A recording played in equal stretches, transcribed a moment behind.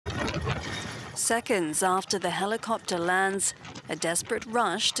Seconds after the helicopter lands, a desperate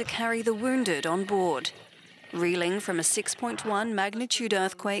rush to carry the wounded on board. Reeling from a 6.1 magnitude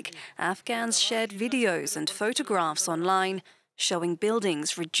earthquake, Afghans shared videos and photographs online showing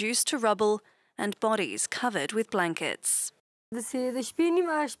buildings reduced to rubble and bodies covered with blankets.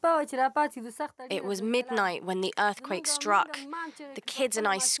 It was midnight when the earthquake struck. The kids and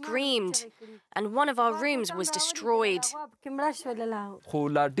I screamed, and one of our rooms was destroyed.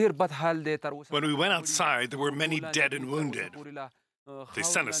 When we went outside, there were many dead and wounded. They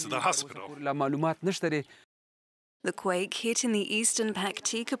sent us to the hospital. The quake hit in the eastern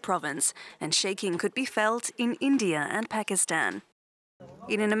Paktika province, and shaking could be felt in India and Pakistan.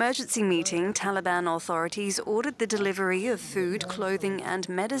 In an emergency meeting, Taliban authorities ordered the delivery of food, clothing and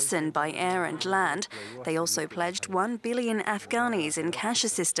medicine by air and land. They also pledged 1 billion Afghanis in cash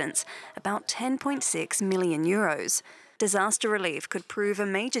assistance, about 10.6 million euros. Disaster relief could prove a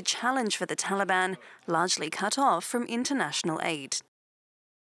major challenge for the Taliban, largely cut off from international aid.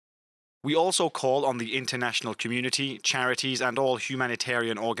 We also call on the international community, charities and all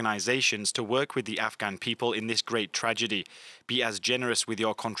humanitarian organizations to work with the Afghan people in this great tragedy. Be as generous with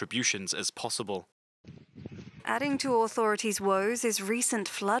your contributions as possible. Adding to authorities' woes is recent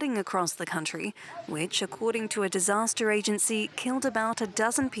flooding across the country, which, according to a disaster agency, killed about a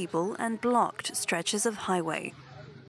dozen people and blocked stretches of highway.